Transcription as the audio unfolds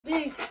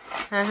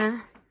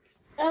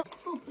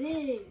So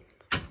big.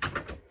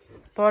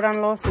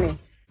 Toran lost me.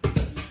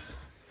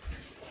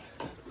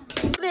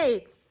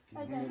 Play.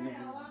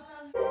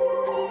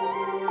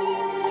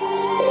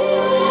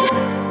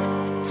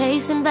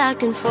 Pacing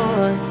back and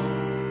forth.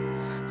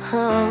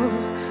 Oh,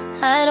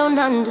 I don't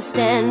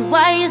understand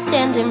why you're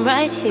standing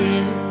right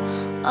here.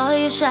 All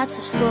your shots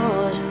have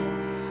scored.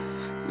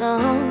 No,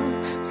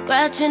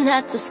 scratching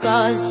at the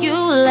scars you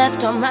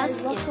left on my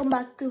skin. Welcome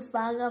back to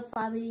Faga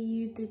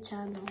Family YouTube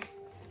channel.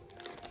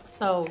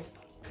 So,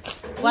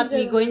 what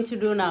we going to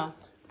do now?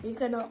 We're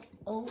gonna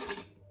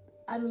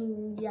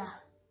yeah.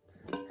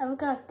 I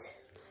forgot.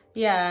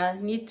 Yeah,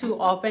 need to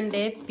open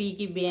the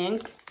piggy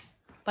bank.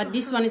 But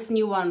this one is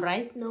new one,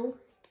 right? No.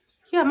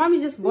 Yeah,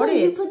 mommy just bought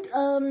it. You put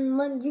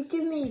you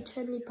give me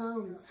 20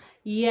 pounds.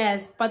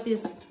 Yes, but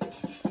it's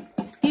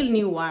still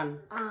new one.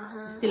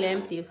 Still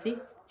empty, you see?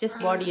 Just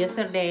bought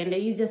yesterday and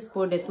you just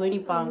put the 20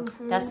 pounds.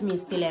 That's me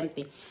still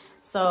empty.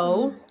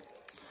 So,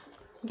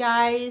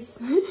 guys,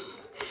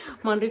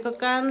 Rico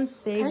can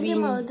saving. Can I get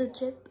my other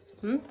chip?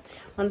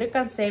 Rico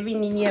can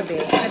saving in your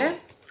bed.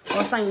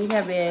 Osang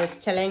iha be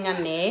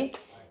Celengan ne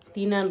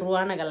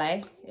TINAN2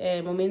 nagalai.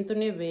 Momentu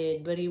ne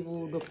be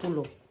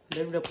 2020.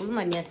 2020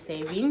 mania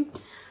saving.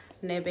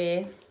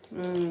 Nebe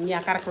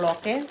nyakar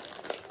Loke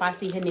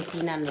pasti hene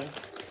TINAN ne.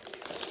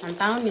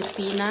 Antau ni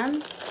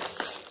TINAN.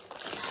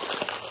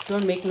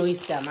 Don't make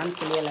noise da man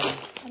clear lagi.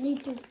 I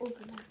need to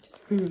open it.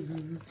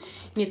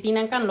 Ni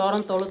TINAN kan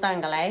lorong tolu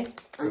tanggalai.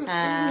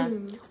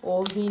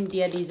 Oh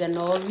dia di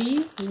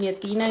Januari. Ni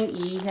TINAN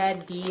iha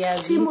dia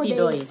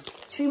 22.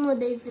 3 more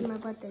days in my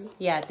birthday.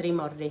 Yeah, 3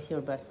 more days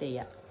your birthday,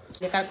 yeah.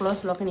 Dekar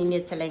close Loke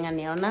ni Celengan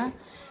neona.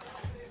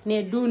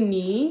 Ne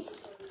duni.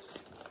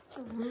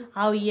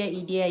 How iya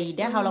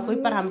ida. How Loke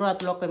par hamro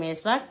at Loke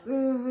mesak.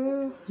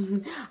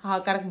 How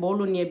karak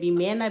bolu ni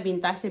bimena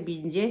bintashe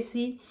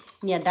binjesi.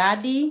 Ni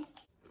daddy.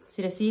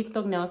 Sira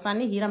siktok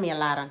neosani hira me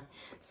larang.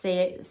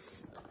 Sira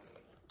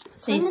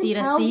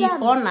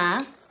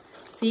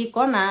si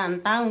kona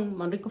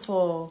antang Rico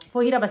for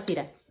hira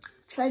basira.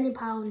 20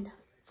 pounds.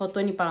 For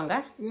 20 pounds,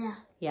 ah? Yeah.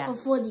 Yeah. Or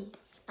 40.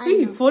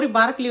 40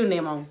 barkley ne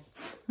Maun.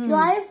 No,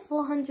 I have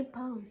 400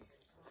 pounds.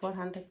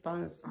 400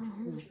 pounds.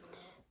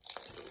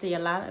 So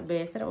yala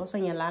beser osa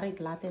yala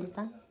itlate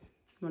enta.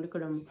 Rico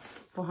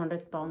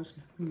 400 pounds.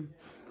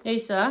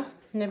 Isa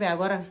nebe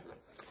agora.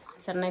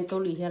 Sarna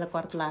tolu hela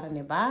kwart lara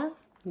ne ba.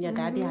 Ya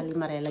daddy hali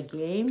marela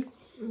game.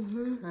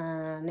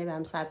 Nebe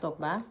am sa tok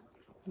ba.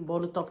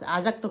 Bolu tok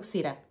ajak tok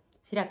sira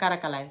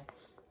karakalai.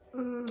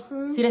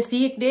 Sira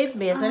siik date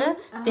besara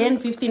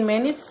 10-15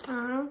 minutes.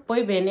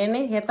 Poi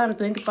benene hetan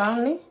 20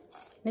 pound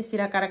ne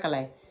sira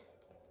karakalai.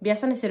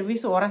 Biasa ne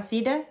service ora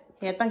sida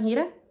hetan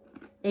hira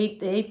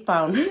 8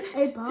 pound.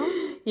 8 pounds?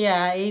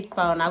 Yeah, 8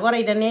 pound. Agora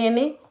ida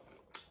ne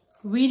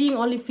weeding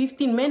only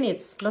 15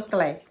 minutes los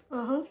kalai.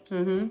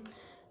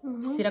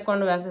 Sira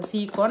kono biasa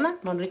si kona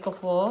Rico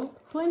for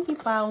 20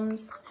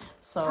 pounds.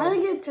 So how do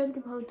you get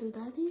 20 pounds to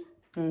daddy?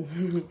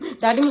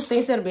 Daddy must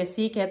think sir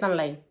basic hetan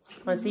lai.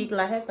 Or sick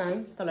la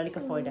hetan tolali ka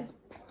foida.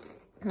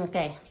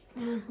 Okay.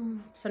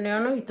 So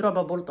now we throw a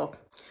bubble talk.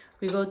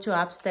 We go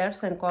to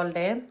upstairs and call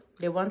them.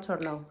 They want or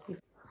no?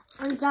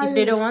 If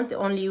they don't want,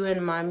 only you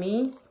and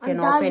mommy can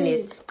open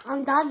it.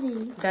 And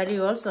daddy. Daddy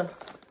also?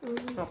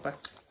 Okay.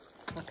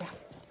 Okay.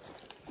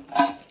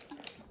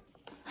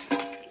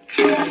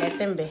 Let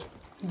them be.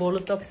 Bolu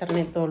talk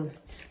sarnentol.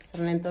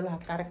 Sarnentol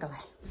hakar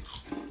kalai.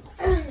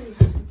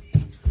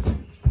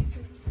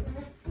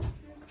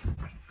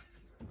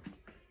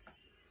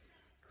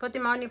 Put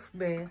him on if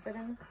be,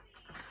 Sarang.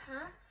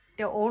 Huh?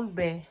 The old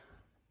bear.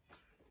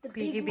 The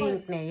Piggy big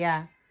bank ne,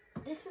 yeah.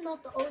 This is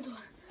not the old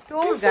one. The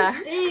old This guy.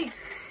 is big.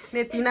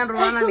 Ne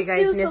TINAN2 ni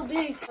guys. Feels so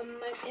big.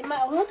 In my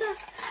old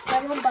house,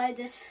 I don't buy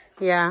this.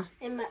 Yeah.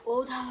 In my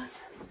old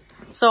house.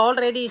 So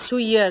already 2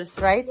 years,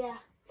 right? Yeah.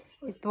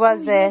 It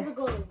was 2 years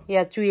ago.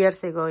 yeah, 2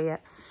 years ago, yeah.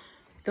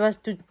 It was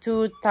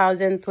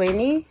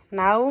 2020,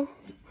 now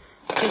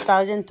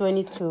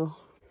 2022.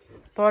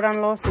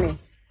 Toran lost me.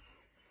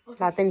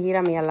 Latin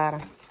hira mi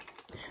alara.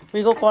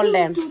 We go call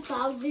them.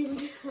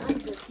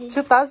 2000.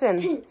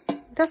 2000.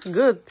 That's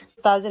good.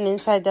 2000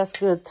 inside, that's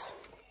good.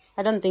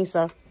 I don't think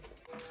so.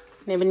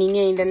 Maybe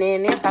in the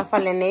name,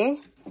 Tafalene,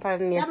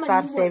 Parnia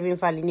start saving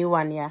for the new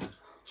one, yeah.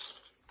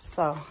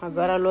 So, I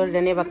got a load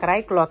the neighbor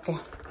cry clock.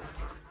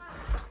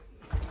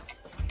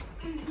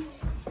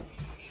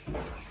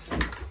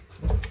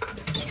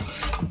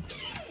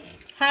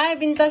 Hi,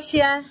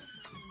 Bintoshia.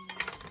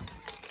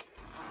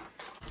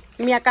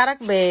 Mia karak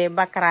be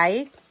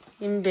bakrai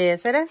in be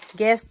sere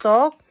gas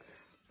talk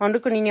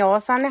Rico ni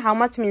osane how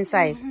much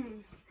inside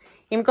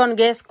imkon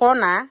gas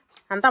kona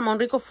anta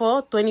Rico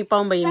for 20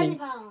 pound by 20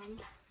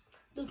 pounds.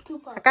 2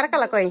 pounds. akarak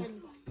kala koi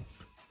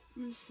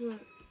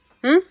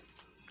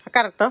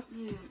akarak to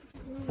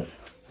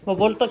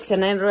bobol tok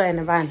senain ro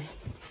ene ban.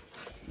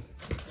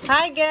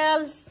 Hi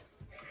girls.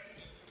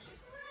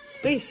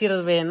 Wei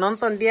sirot be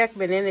nonton diak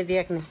benene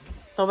diak ne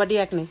toba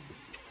diak ne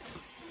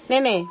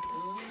nene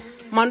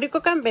Rico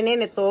kan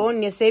benene to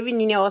ni sevi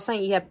ni osan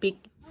iha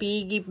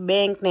piggy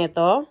bank ne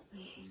to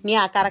Ni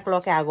a cara que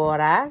Loke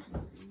agora.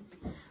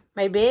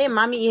 Mas be,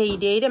 mami ia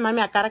ideia,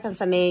 mami a cara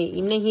cansane,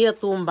 imne hira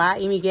tumba,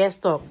 imi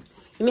gesto.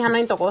 Imi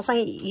hanoin to kosan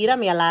hira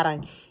mi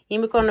alarang.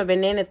 Imi kono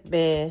benenet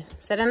be,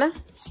 serena?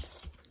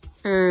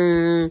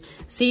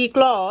 Si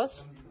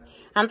close.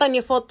 Anta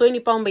ni foto ini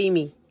pau be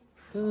imi.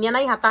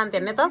 Nyanai hatante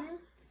neto?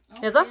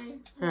 Neto?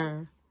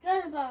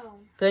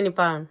 20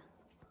 pound.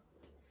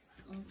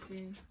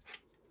 Okay.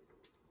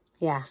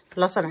 Yeah,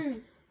 losana.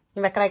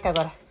 Imi crack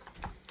agora.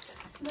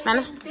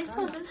 Mana? This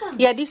one.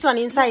 Yeah, this one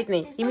inside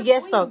ni. Imi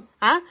gesto.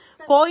 Huh?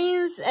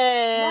 Coins,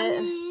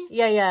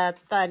 yeah.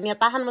 Nia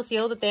tahan mo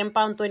siya 10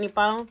 pound, 20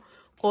 pound.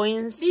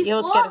 Coins,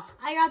 Before,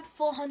 I got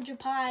 400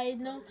 pies.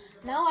 No,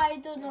 now I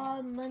don't know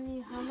how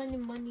many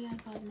money I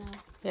got now.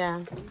 Yeah.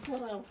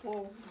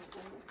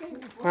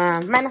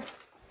 Mana?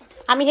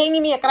 Ami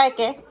hengi mi akrai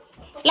ke.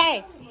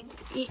 Lai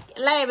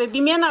be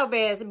bimiana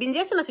be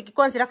binjesi na siki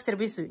kon sirak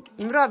servisu.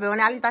 Imro be one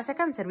alin tasa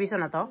kan servisu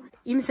na to.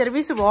 Im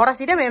servisu be ora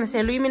sida be em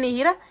selu imi ni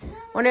hira.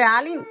 One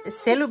alin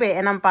selu be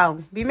 6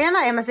 pound.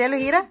 Bimiana em selu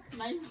hira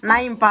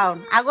 9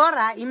 pound.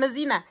 Agora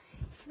imagina.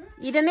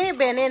 Idane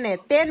be nene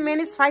 10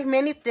 minutes 5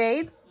 minutes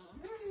trade.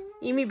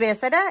 Imi be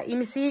sada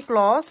imi si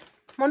close.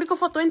 Moniko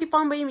for 20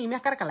 pound be imi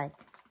akar kalai.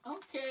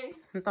 Okay.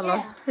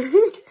 Entolos.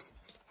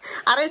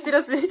 Are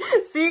sira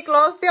si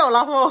close te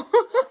ola ho.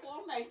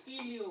 I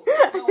kill you.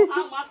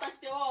 How much I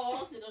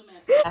tell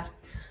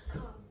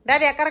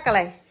Daddy akar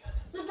kalai.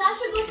 So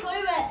Tasha go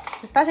toilet.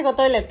 Tasha go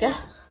toilet ke?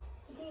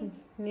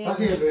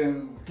 Tasha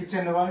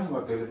kitchen na wala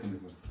go toilet ni.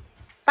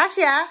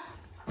 Tasha.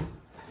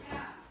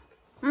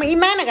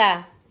 Imana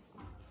ga?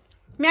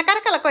 Mi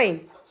akar kala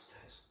koi.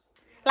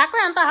 La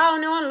koi anta how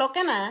ne on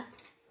Loke na.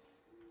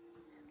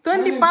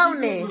 20 pound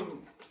ne.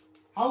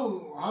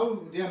 How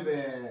dia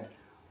be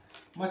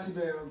masih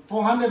be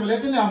 400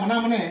 belete ni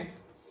amana mane.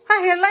 Ha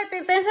helai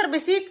tenser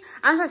basic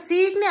ansa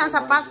sik ne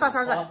ansa pas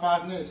ansa.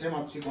 Pas ne sem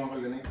apsi kon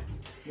kal ne.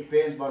 Ni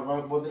pens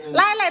barbar bodne.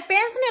 La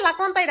pens ne la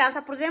conta ida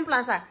ansa por exemplo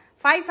ansa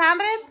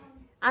 500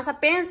 ansa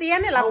pens ya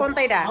ne la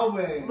conta ida.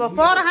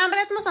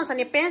 400 mo ansa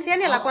ni pens ya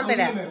ne la conta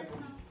ida.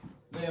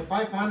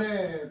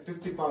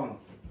 550 pound.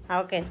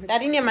 Okay,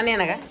 dari ni mana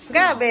naga?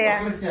 Ga be ya.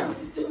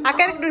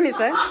 Akar duni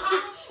sir.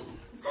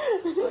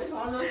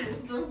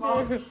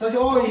 Tasha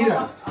oh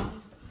hira.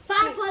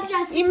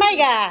 500.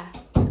 Imai ga.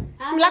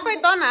 La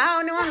koi to na,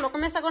 oni wan Loke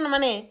mesa kono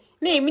mane.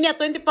 Ni minia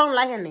 20 pound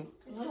la hene.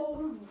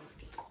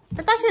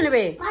 Tasha ne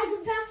be.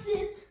 Michael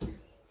Jackson.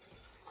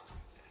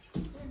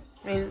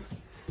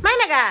 Mai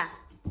naga.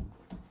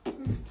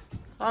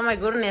 Oh my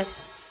goodness.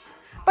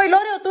 Poi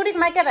lori turik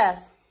mai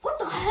keras. What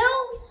the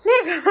hell?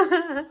 Nega.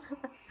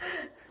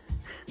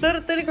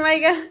 Lori turik mai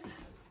ga.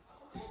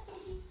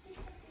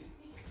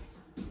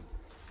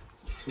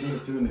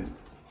 Tune.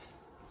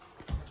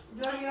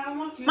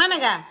 Mana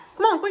ga?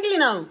 Come on, quickly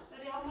now.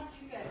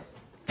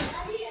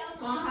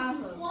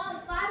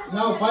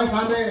 Now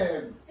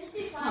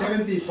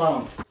 570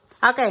 pound.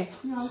 Okay.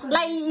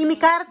 La imi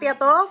karti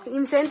ato,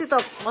 im senti to.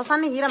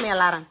 Osani hira me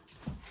alarang.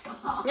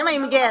 Nyama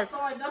imi guess.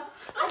 I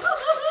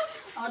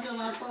don't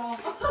know.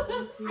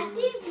 I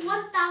think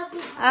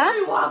 1,000. Ah?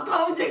 Wow,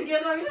 kau je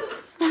kira.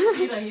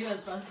 Hira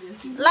Tasha.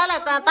 La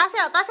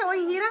tasya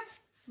oi hira?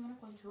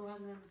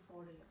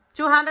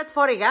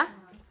 240 ga?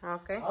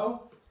 Okay.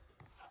 How?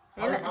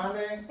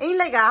 500. Ei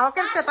lega,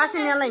 okay te tasya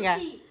ni lega.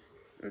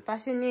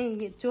 Tasya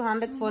ni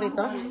 240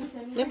 to.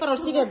 Me pero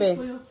sigue be.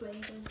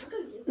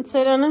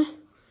 Serena?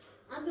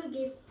 I'm gonna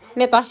give.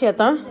 Ne tasya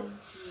to.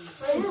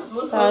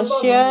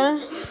 Tasya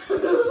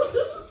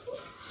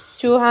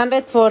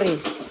 240.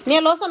 Ni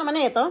losa na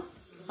mane to.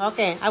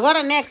 Okay,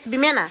 agora next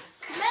bimena.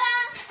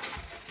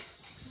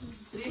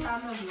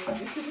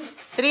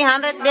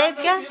 300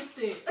 date ka?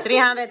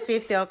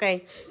 350,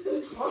 okay.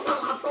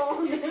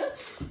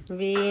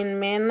 Vin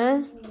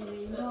mena. No,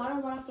 I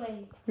don't wanna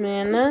play.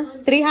 Mena.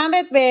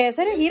 300 be,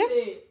 sere hira?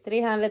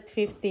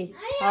 350.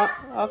 Oh,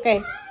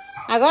 okay.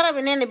 Agora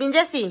benene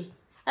binjasi.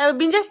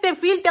 Binjasi te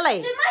feel telai.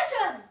 It's my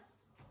turn.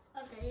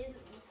 Okay.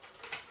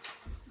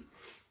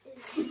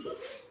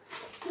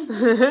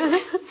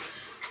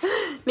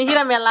 Ni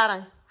hira me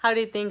alarang. How do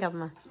you think of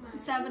ma?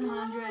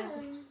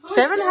 700.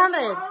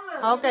 700.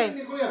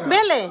 Okay.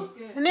 Bele.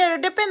 Ne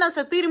depend on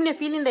sa tuirim ne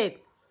feeling date.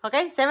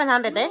 Okay?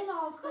 700 eh?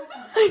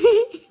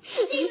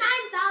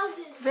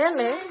 9,000.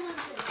 Bele.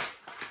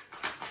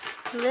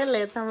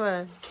 Bele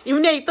tama.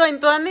 Imne ito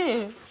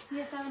ne.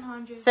 Yeah,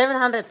 700.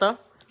 700 to.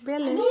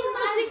 Bele. No,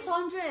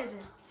 600.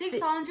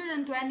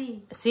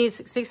 620.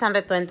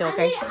 620,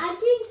 okay. I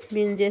think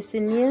Bin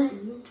Jessinia.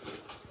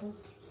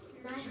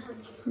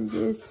 900.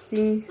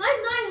 Jessie. Why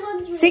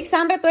 900?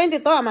 620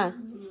 to ama.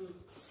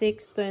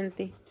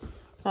 620.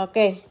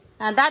 Okay.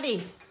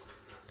 Daddy.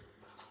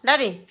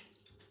 Daddy.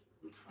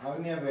 How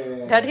ni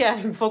be? Daddy,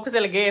 I'm focus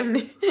on the game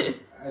ni.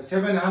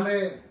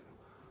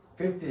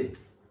 750.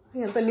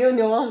 Yan to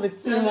new one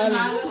with simal.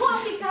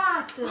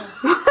 Copycat.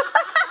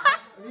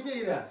 Ini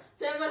hira.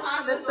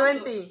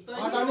 720.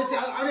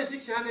 Ada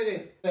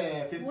 600.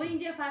 50. We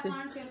need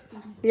 550.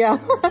 Yeah.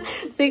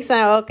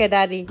 600. Okay,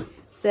 Daddy.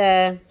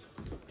 So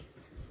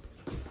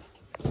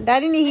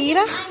Daddy ni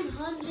hira?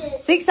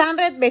 900.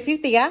 600 by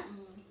 50 ya?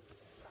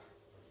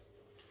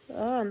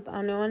 Oh,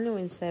 I only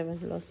win 7.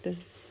 Lost 2.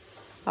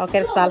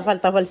 Okay, sal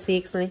falta fal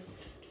 6 ni.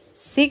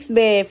 6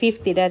 by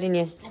 50 daddy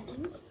ni. I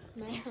think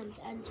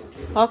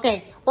 900.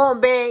 Okay. Oh,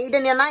 be ida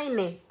ni 9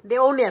 ni. The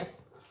owner.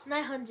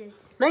 900.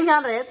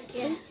 900?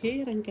 Yeah.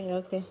 Here,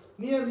 okay.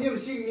 Near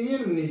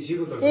ni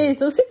sigo to. Eh,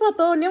 so si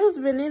pato niamos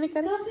venir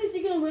kare. That's it,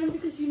 you're gonna win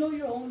because you know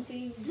your own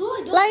thing. No,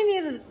 I don't. Line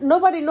here,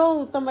 nobody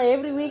know tamba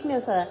every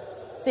weakness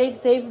safe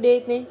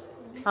date ni.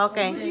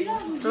 Okay.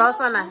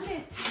 Lost na.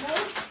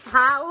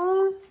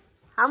 How?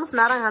 Hamos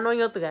narang hano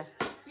yotuga.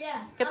 Yeah.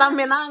 Kita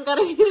menang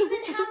kare.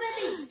 Then how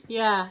many?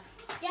 Yeah.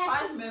 Yes.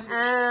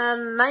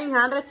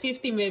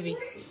 950 maybe.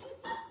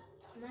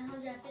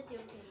 950,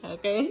 okay.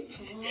 Okay.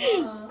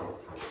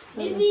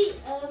 Maybe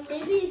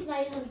it's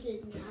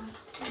 900 now.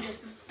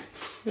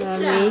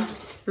 Mommy,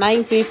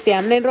 950.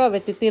 I'm not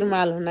robbing titir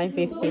malo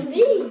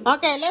 950.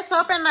 Okay, let's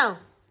open now.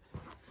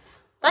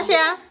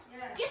 Tasha,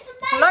 Get the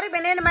knife. Lori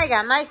benen mai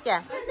ga knife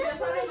kya? Knife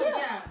for you.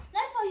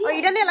 Knife for you. Oh,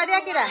 ida ne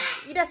ladia kira.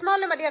 Ida small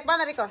ne madia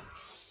bana Rico.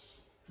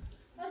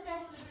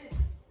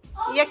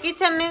 Okay. Ya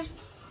kitchen ne.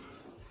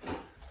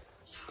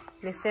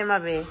 Nesema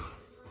be.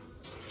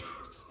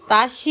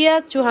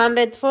 Tasha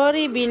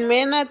 240, Bin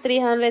Mena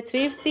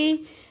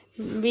 350,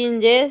 Bin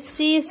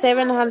Jesse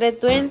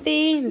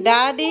 720,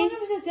 Daddy. What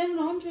was it,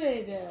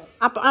 700?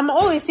 I'm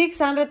always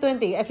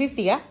 620,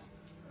 50 ya?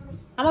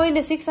 I'm always in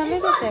the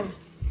 600 or 7.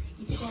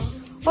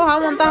 Oh, how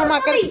monta hum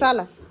akar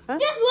sala? Huh?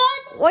 This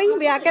one. Oh,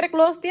 be akar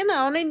close tiya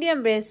na. On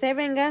Indian be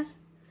 7 ga.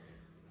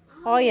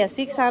 Oh yeah,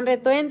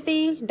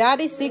 620.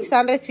 Daddy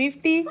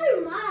 650.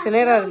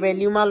 Senera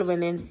value malu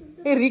benen.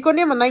 Hey, Rico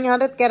ne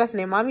 900 keras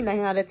ne. Mommy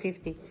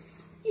 950.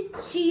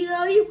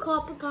 Cheeto, you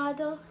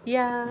complicado.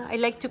 Yeah, I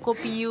like to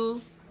copy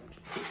you.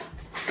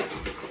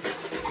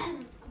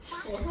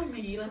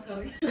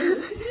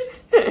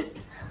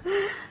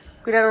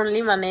 Cuidar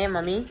only mane,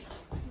 mami.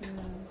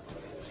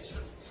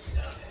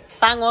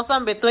 Tang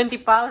awesome be 20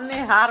 pounds ne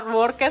hard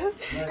worker.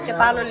 Que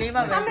tal lo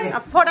lima be.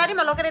 For daddy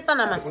malo que reta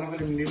nama.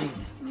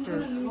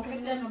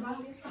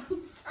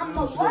 I'm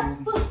a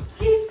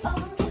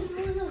what?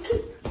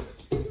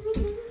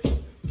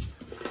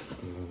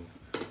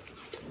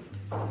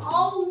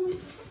 Oh.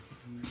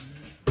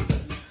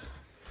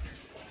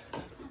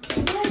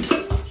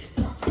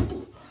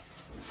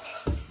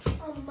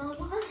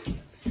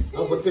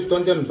 Ah, buat kes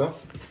tuan tian to.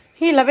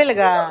 Hi la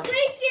belga.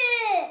 Take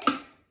it.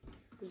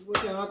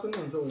 Buat yang apa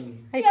nih so.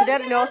 Ay, cuidar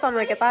ni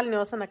awesome que tal ni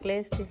awesome na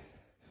klesti.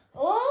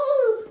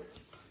 Oh.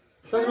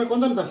 Tas me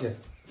kontan tas ya.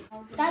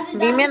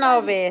 Dime na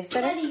be.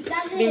 Daddy,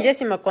 that's Bin it.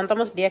 Jesse me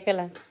contamos dia que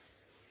la.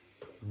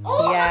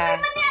 Oh,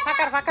 Yeah.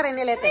 Fakar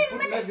ini lete.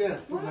 Put knife there.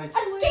 Put knife.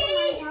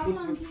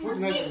 Put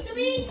knife.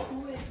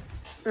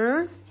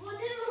 Hmm?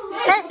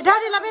 Eh,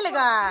 daddy la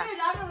belga.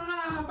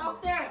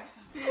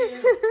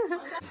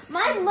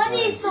 My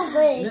money is so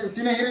big.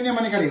 Tina hiri ni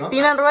mana kali ko?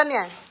 TINAN2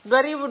 ya.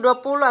 2020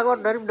 agor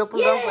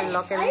 2020 Yes,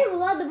 local. I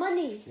want the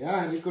money.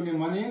 Ya, Rico ni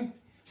money.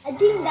 I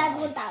think that's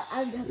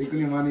 1,000. Rico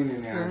ni money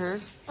ni ya.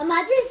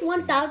 Imagine it's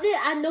 1,000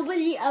 and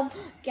nobody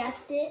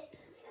guessed it.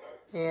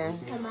 Yeah.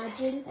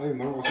 Imagine. Ay,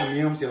 malu usah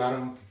niam si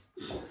larang.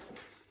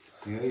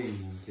 Ay,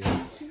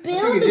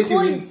 Spill the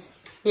coins.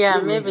 Yeah,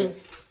 maybe.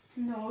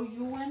 No,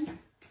 you win.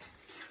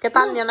 ¿Qué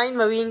tal niya na in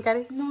mawin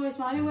kari? No, it's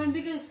mommy win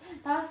because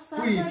that's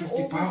Uy, like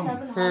 50 over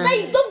pounds. 700 They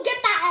don't get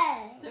that.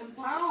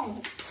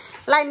 pounds.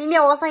 Lai ni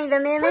niya osa ida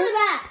nene. Look at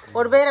that.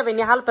 Or bera be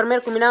ni hal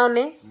primer kuminao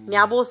ne. Ni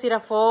abo sira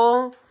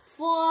fo.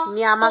 Four.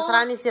 Ni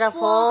amasrani sira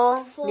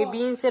fo. four. Ni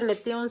bean sir ne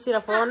tion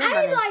sira fo ne.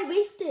 I know I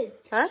wasted.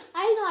 Huh?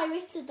 I know I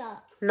wasted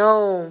that.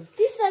 No.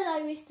 You said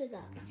I wasted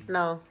that.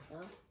 No.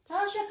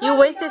 Tasha, You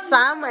wasted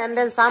some and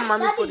then some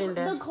mommy Daddy, put in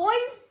there. the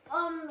coins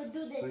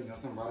do ay, this.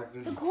 nasa barak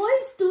ni. The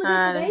coins do this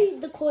Ah. way.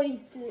 The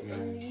coins do it.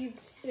 And you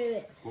spill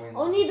it.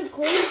 Only the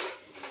coins.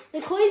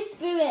 The coins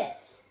spill it.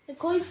 The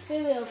coins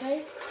spill it.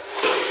 Okay.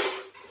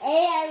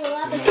 Hey, I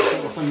love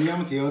it. Usah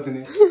niam si yo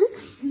tini.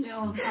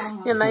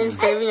 You're not in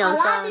saving I on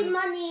love the some.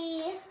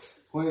 money.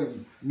 Hoy,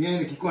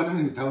 mian ni kiko ano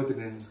ni tahu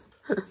tini.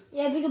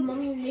 Yeah, because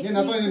mommy make Ni me.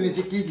 nato ni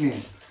si kid ni.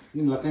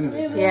 Ni laten ni.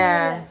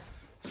 Yeah.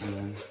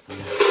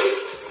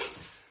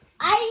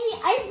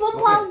 I one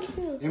pound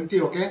too.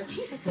 Empty, okay?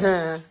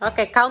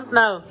 Okay, count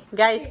now.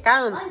 Guys,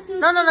 count.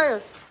 No.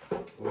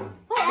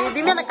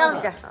 Di na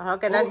count ka.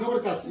 Okay, Oh, daddy. no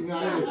berkat. Ini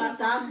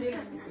ada ni.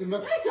 Ini.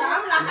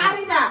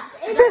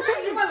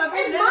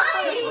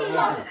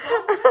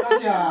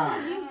 Tasya.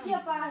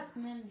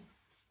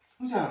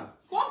 Musa.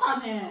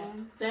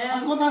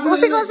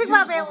 Usik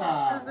babe.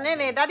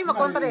 Nene, daddy mo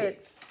kontre.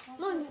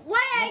 Mommy,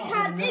 why I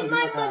can't? It's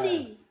my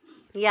money.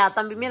 Yeah,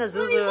 tambi mina Mommy,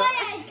 zuzu. why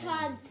I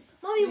can't?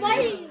 Mommy, why?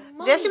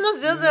 Jesse mos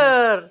zuzu.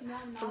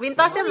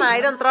 Bintase ma,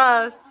 I don't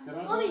trust.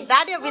 Mommy,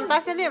 Daddy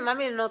bintase ni,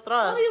 mami no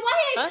trust. mommy, why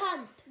I Huh?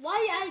 can't?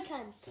 Why I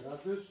can't?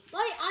 100.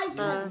 Why I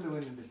can't?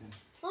 Mommy,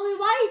 Mommy,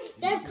 why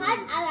they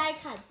can't and I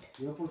can't?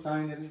 50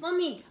 tayo ni.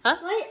 Mommy, Huh?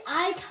 why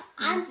I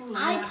can't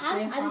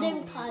and them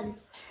can't?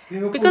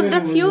 Because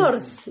that's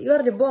yours. You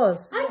are the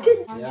boss. I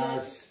could.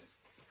 Yes.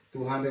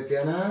 200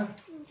 yan na.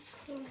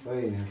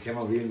 Baik,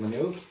 siapa win mana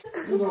yuk?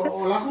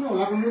 Lakon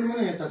dulu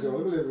mana ya tas yuk?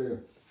 Boleh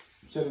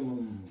cari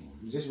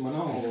just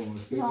mana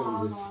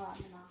spiritual just.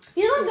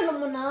 You don't get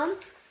them on.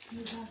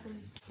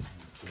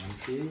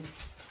 Nanti.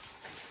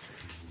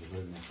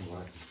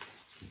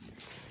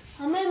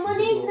 How many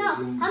money now?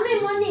 How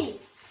many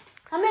money?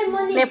 How many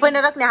money? Ne poi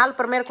nerak ne hal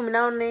primeiro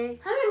combinado ne.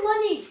 How many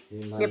money?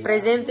 Ne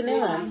presente ne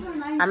ma.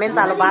 Amen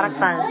talo barak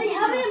tan. How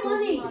many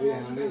money?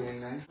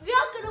 389. We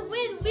are gonna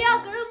win. We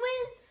are gonna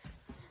win.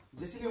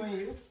 Just ini mana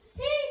yuk?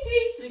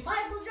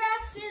 Michael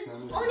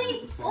Jackson.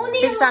 Only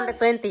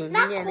 620.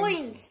 not Niya ne.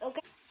 coins.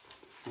 Okay.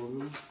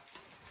 10,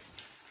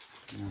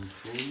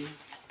 60,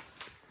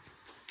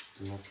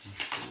 80,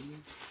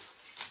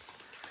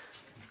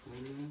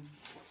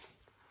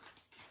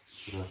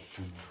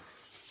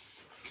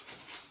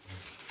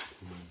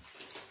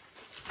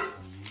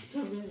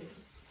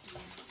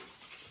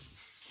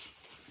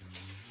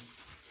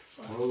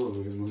 Oh,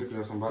 mungkin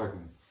kena sambarak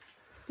ni.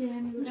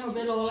 Não,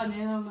 pelo lá,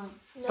 né, mano.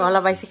 Wala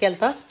bicycle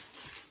to?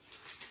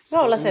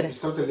 Wala sere.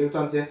 Sekarang terlihat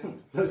tante,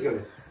 sekali.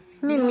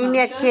 Ni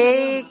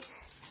cake.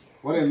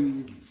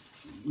 Orang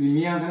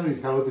mimian sana ni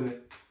tahu tu ni.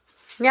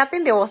 Ni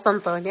atin de osan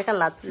to, ni kan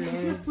lat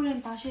ne.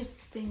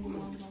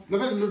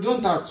 Lepas lu don't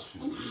touch.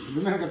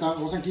 Lu mana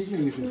kata orang kiki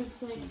ni mesti.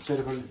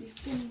 Cari kali.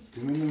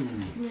 Lu mana?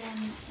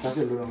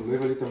 Kasih lu orang lu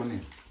kali teman ni.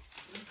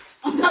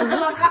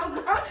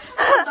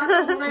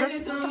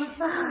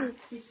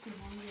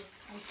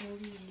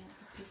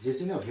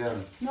 Jesse ni apa?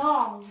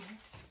 No.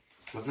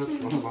 Lepas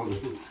mana bagus?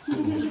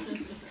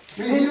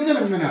 Ini ni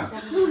mana?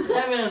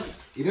 Seven.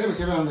 Ini apa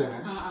siapa anda?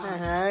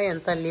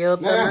 ఎంత liyo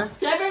to na.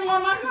 Seven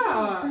mana ka?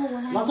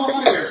 Lato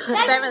kali.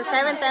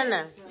 710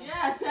 na.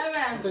 Yeah,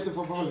 seven. Itu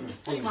apa?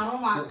 Ay,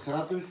 maroma.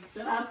 100.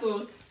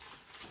 100.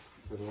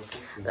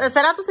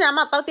 100 ni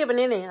ama tau tiap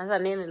nene, asa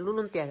nene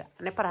lulun tiaga.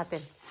 Ne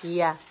paraten.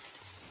 Iya.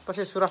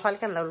 Pose surafal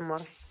kan laul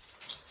mor.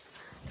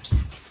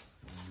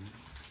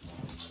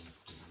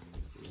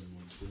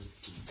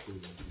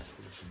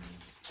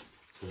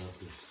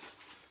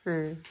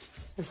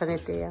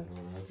 Sanete ya.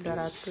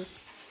 200.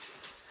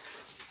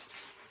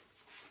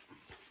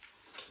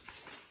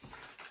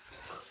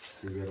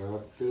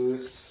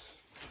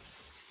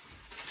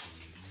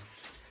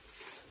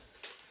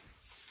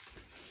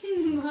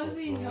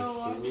 Masih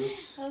no.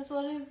 That's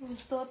what it was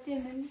thought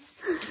in.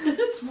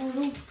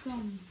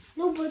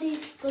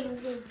 Nobody's gonna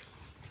win.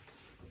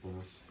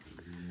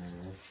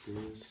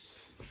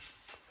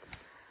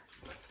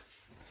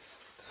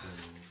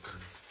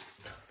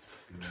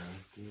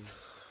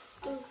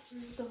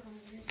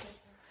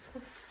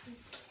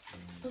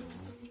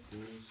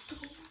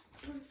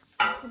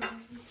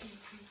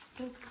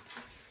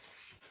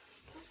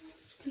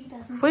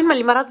 Foin ma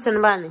 500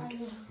 na ba ni?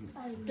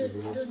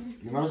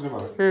 500 na ba?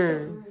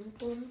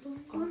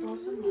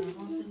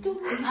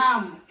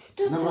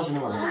 600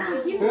 na ba?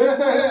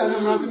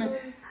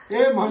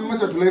 Mama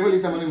sa tulay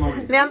balita man ni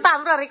mama. Ni anta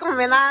amra Rico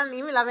menan,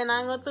 imi la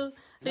menango tu.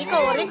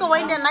 Rico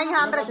wain dia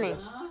 900 ni.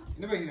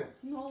 Ini ba hira?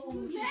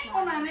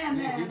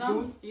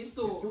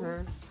 Itu.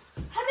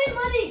 How many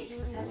money?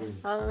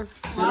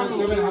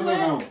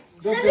 700 now.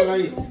 Don't tell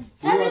lie.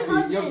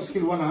 You have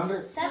skill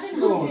 100.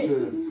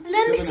 700.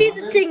 Let me see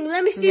the thing.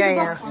 Let me see the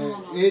box.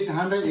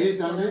 800.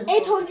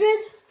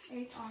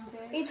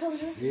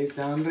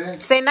 800.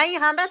 Say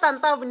 900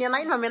 tanta punya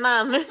 9 ma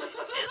menan.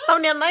 Tau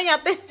ni 9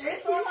 ate.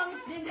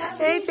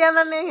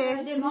 Tiana ni.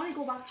 Their money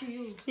go back to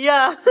you.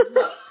 Ya.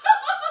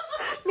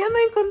 Ni na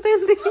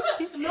contente.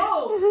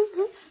 No.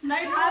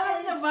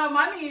 900 na ba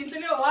money?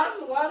 Itu dia one.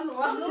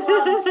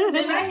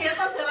 Nilai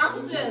kita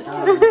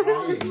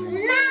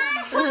 100.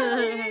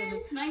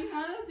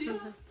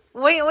 900.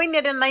 Woi ni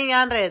ada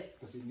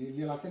 900. Kasi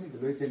ni laten itu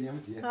loy tenya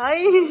mati ya.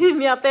 Ay,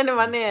 ni ate ne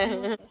mane.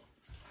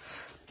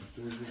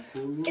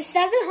 It's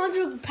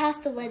 700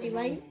 past already,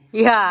 right?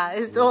 Yeah,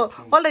 it's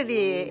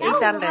already Now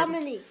how 800.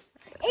 many?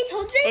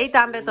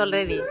 800? 800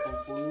 already.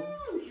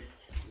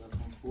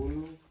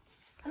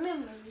 How many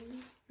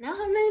money? Now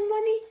how many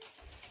money?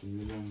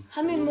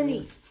 How many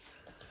money?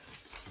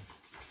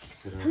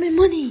 How many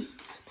money?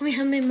 Mommy,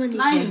 how many money?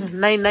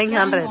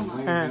 900.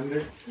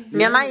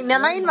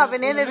 Nanain ma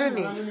benene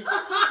runi.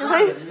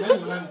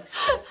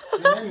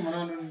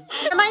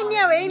 Nanain ni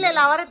away le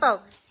laware tok.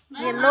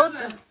 Ni note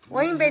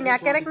oing be nya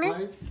kerek ni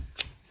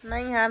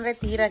 900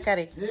 tira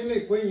kare.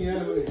 Ini koi ni ya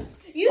boleh.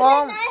 You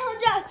said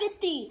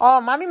 950. Oh,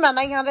 mami ma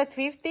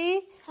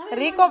 950.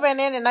 Rico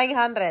benene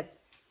 900.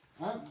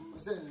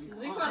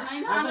 Rico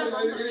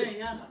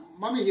 900.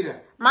 Mami hira.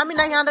 Mami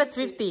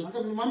 950.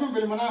 Anta mama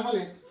beli mana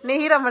kali?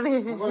 Ni hira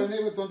mane. Kalau ni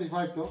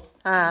 25 to.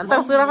 Ah,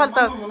 anta sura fal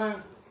tok.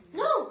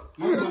 No.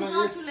 Mama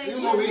mana? You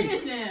know win.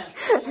 Finish niya.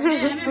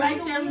 Ini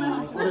like them.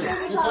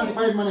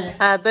 25 mana?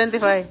 Ah,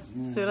 25.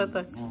 Sura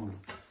tok.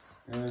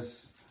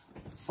 Yes.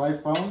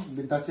 5 pounds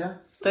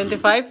bintasya.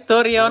 25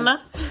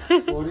 Toriona.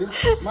 Sorry.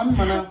 Mami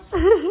mana?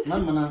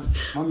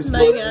 Mami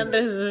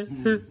 900.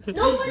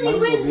 Nobody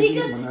wins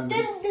because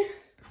then.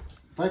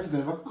 5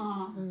 then what?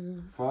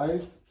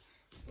 5.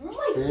 Oh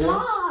my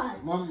god.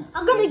 Mom.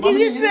 I'm gonna give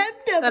you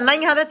 12.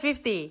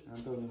 950.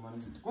 Anto ni mana?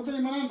 Kau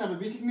tadi mana? Tapi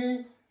basic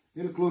ni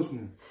It'll close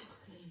now.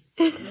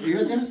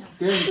 You can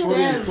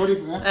 10, 40,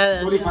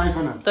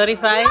 45 na.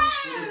 35.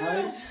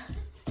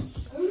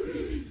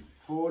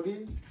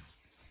 40.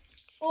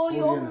 Oh,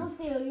 you almost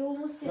there.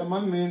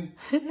 Mommy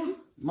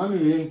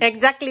win.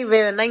 Exactly,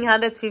 babe.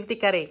 950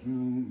 kare.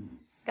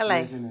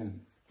 Kalai.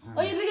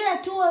 Oh, you pick up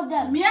 2 of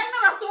them. Mian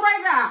na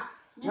surai da.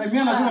 Nah,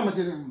 biar nak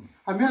masih.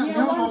 Biar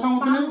sosang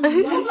itu ni.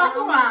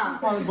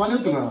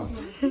 Balik tu lah.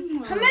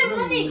 How many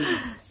money?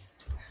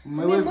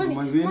 My money.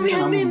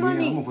 How many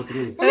money?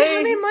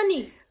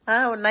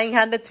 Oh,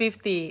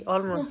 950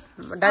 almost.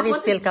 That is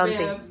still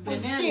counting.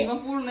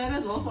 Liverpool na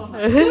rin loso na.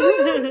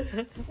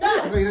 No,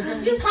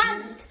 you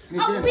can't.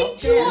 I'll beat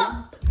you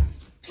up.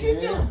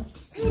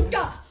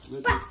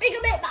 But pick a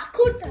bit back.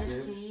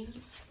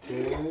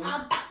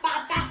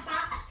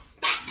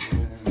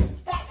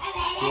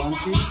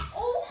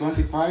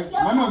 25.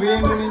 Mama win.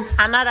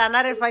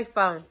 Another 5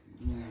 pounds.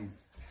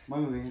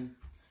 Mama win.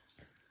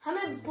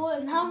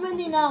 How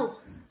many now?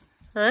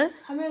 Huh?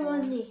 How many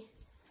money?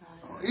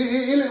 5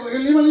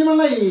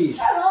 lagi.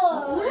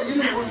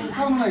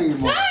 Kamu lagi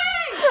mau.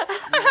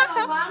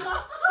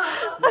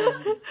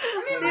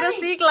 Zero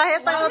sik lah ya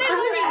tengok tu.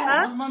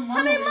 Huh?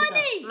 How many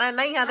money?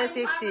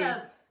 950.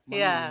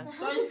 Yeah.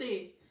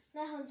 20.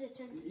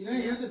 920.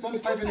 Ini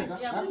 25 ini tak?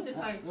 Yeah,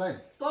 25. Lai.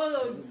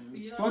 Todo.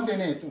 20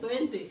 ni.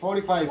 20.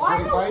 45. Why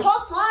don't 45.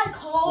 talk like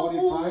home?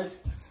 45.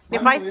 Ni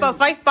 5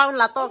 pound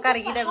lato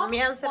kari kita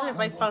mian ser ni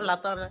 5 pound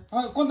lato na.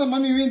 Kuanto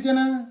mami win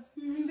tiana?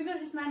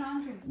 Because it's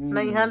 900.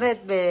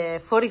 900 be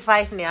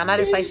 45 ni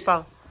another 5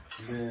 pound.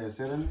 De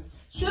seren.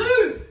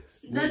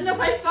 Dan na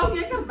 5 pounds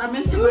ya kan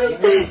tamen si Mai.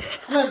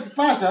 Lai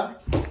pasa.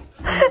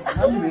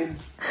 Mami win.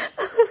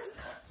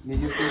 Ni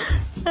gitu.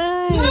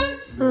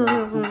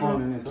 2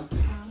 pound ini tu.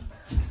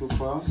 2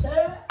 pound.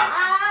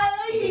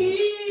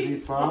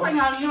 3 pound. Masa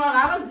ngang lima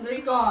laran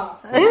Rico.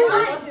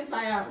 Forty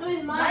saya.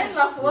 Lain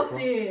lah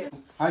 40.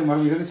 Hai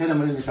maru ini saya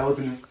nama ni tahu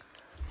tu ni.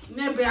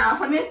 Ne be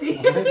apa neti?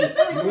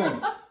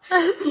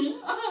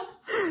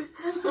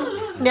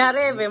 Ni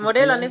are be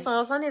model ani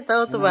sama ni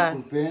tahu tu ba.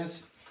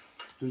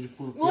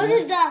 What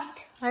is that?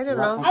 I don't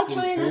know. I'll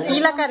show you the video.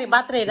 Pila kari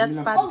battery, that's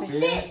Oh battery.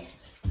 shit!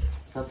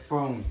 7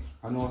 pound.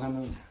 Ano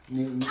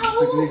ni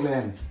teknik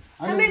lain.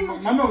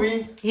 Mama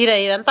win.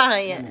 Hira entah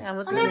ya. 2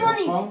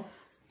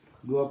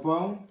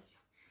 pound.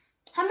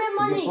 How many 3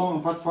 money? pound,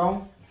 4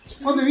 pound.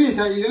 Quanto win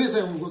saya? Ini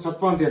saya 7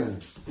 pound tiada.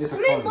 How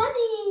many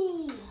money?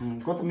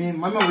 Quanto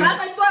win? Mama win.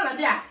 Berapa itu lah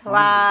dia?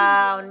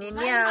 Wow, ni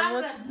ni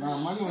amut. Nah,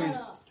 mama win.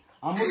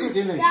 Amut tu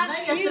dia lagi.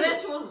 Naik ke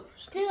stressful.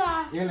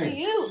 Dia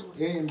lagi.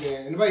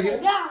 Ini baik ya?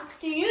 Yeah,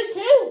 to you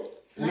too.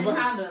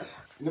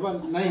 900. Ini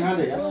baik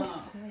 900 ya?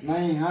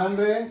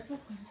 900.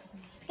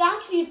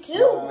 That's you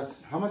too.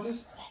 How much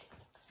is?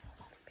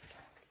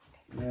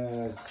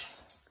 Yes.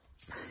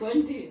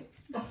 20.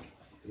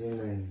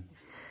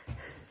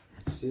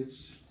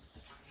 6,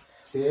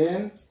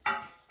 10.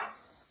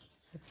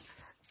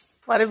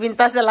 Pare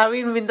binta se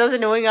lawin binta se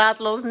no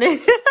ingat los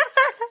ne.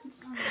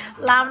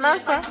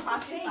 Lamna sa.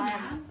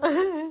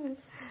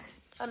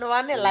 Ano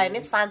ane line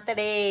is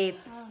Saturday.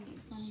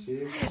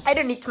 I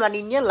don't need money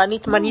ni la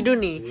need money do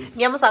ni.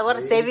 Ni amos agora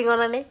saving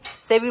on ane.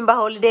 Saving ba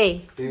holiday.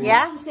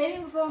 Yeah? I'm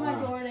saving for my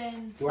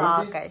Jordan.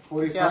 20, Okay.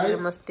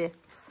 45. Must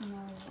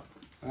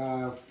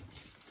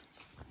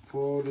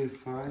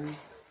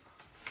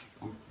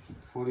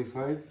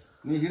 45.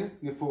 Ni here,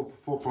 ni 4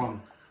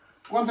 pound.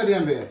 Quanto dia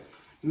ambil?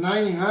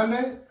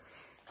 900.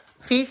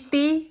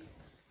 50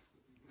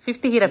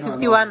 hira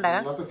 51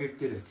 dah. Lot of 50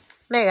 deh.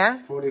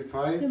 Nega?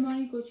 45.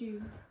 Money go to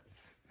you.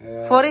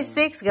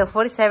 46 ga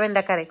 47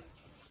 dah correct.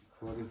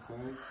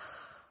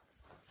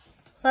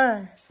 45.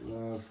 Ah.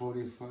 45.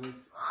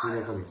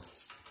 Tidak kali.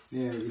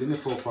 Ini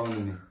 4 pound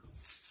ini.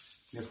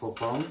 Ini 4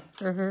 pound.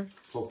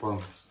 4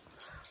 pound.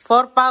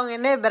 4 pound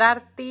ini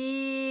berarti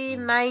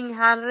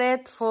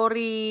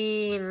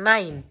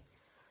 949.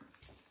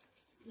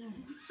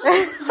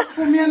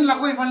 Pumian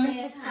laku Ivan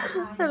ni.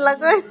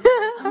 Lagu.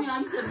 Kami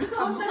answer bisa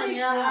apa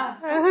saya?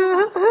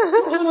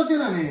 Apa tu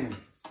ni?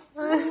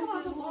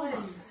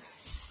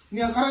 Ni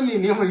akaran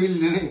ni apa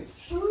hil ni?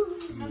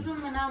 Itu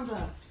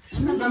menambah.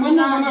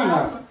 Mana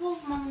lah?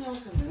 Fofo mangnyo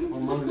ko.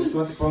 Mami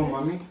 20 pound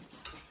mami.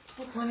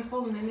 20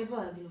 pound nene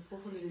ba? Dilo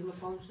fofo dilo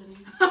pound sa ni.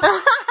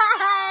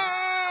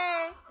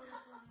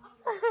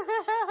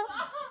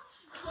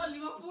 Ko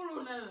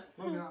 50 na.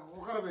 Mami,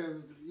 okara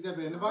be ida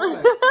be ne ba?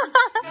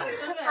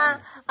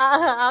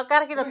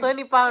 Akar kita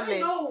 20 pound ni.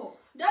 No.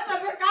 Dia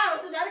tak berkau,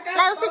 tu dari kau.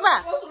 Lai usik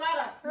ba? Kau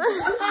sulara.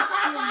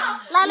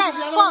 Lai,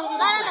 four,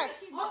 lai.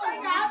 Mau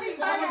pergi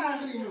habis saya.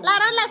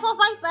 Laran lai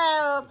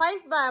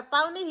 5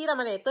 pound ni hira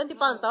mane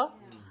 20 pound tau.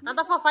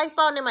 Anta 5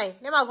 pound ni mai.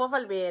 Ne ma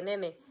fofal be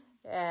ne.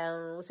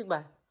 Usik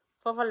ba?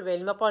 Fofal be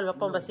 5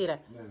 pound basira.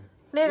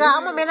 Nega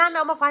ama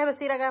menana ama 5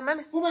 basira ga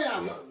man. Pumaya.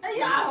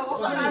 Ya, kau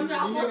salah ambil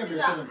apa?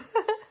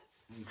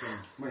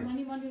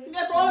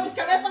 Dia tu orang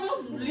bisikleta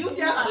mus liut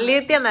ya.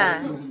 Lihat ya na.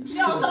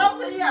 Dia usah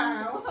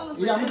saya.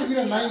 Iya, amu tu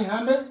kira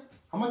 900.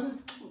 How much is?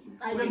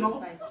 I don't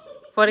know.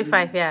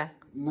 45 ya.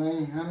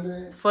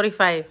 900.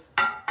 45.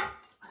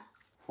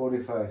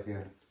 45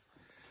 ya.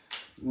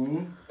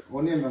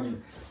 Oni mami.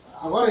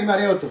 Agora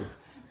imare outro.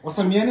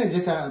 Osa miene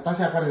jesa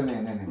tasi akar ne.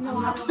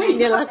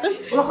 Ini lah kan.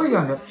 Ola koi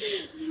gan.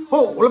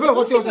 Oh, ola pela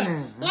boti osa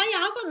ne. Lah ya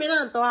aku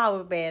menan to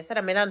hau be,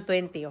 será menan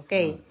 20,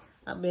 okay.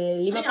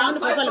 Abe 5 pound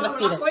po pala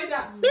basira.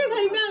 Bega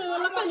ime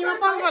la ka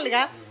 5 pound pala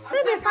ka.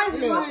 Bega 5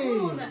 ne.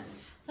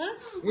 Ha?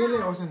 Ele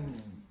osa ne.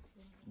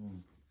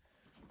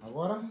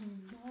 Agora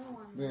ne.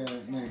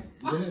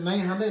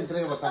 Nai hande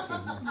entrega batasi.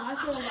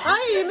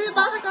 Ay, ini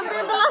tasa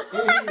contento lah.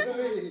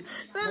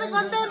 Ini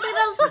contento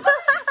dan.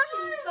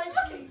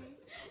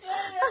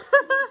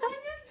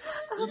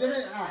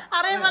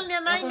 Arrival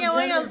niya na niya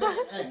way also.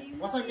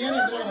 Osa miene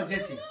entrega ba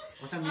Jesse.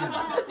 Osa miene.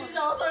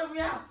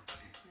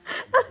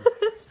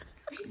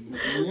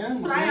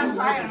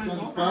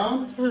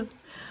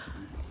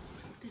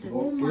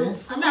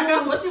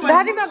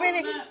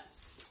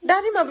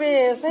 Dari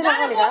mabe saya nak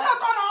kali kan?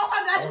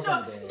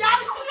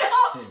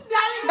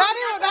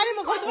 Dari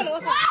mau kau tu kalau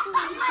usah.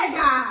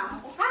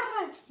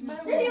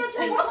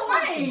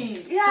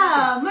 Ya,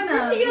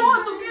 mana?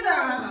 Tu kira.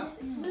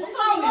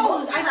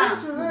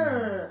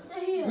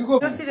 Rico.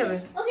 Terus dia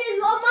be. Okay, you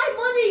want my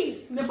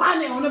money. Ne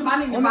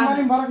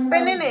bani. barak.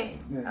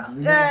 Penene.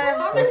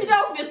 Apa sih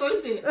dah dia tu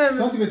itu?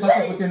 Toti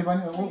betasi putih ne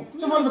bani.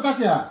 Cuma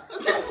betasi ya.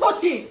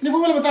 Foti. Ne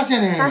bukan betasi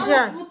ne.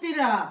 Tasya. Foti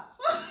dah.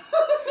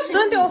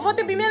 Tuanti o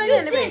foto bimena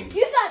ni ne be.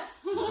 You said.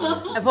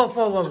 Fo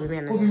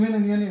bimena. Oh bimena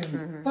ni ne.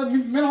 Ta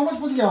mena omat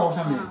putih ya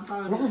osa me.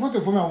 Loko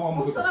foto fome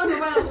omo. Sana me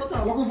vai na foto.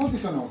 Loko foto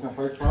kana osa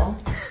 5 pound.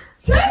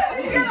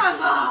 Kira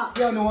ka.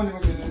 Ya no one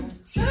was.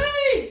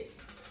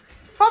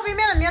 Fo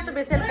bimena ni atu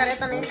be sel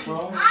kareta ni.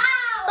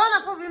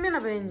 Tona fo bimena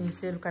be ni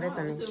sel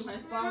kareta ni.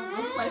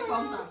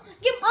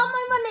 Give all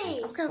my money.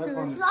 Okay.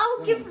 I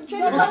will give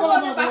 20 pounds.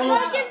 I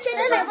will give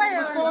 20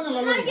 pounds.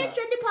 I will give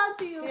 20 pounds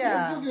to you.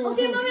 Yeah.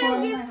 Okay,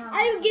 mommy,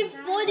 I will give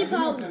 40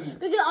 pounds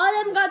because all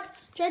of them got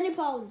 20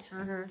 pounds.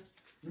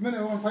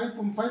 Bimena on 5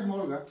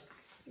 more ga.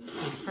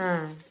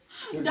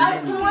 Dari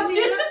foti.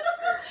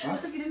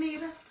 Apa kira ni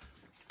kira?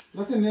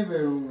 Lati ne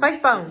be.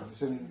 5 pound.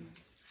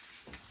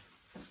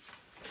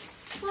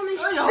 Mommy.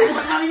 Ayo,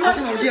 mana ni? Lati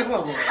na dia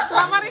ko.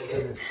 Lamari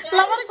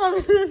ko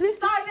bimena ni.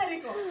 Tanya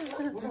Rico.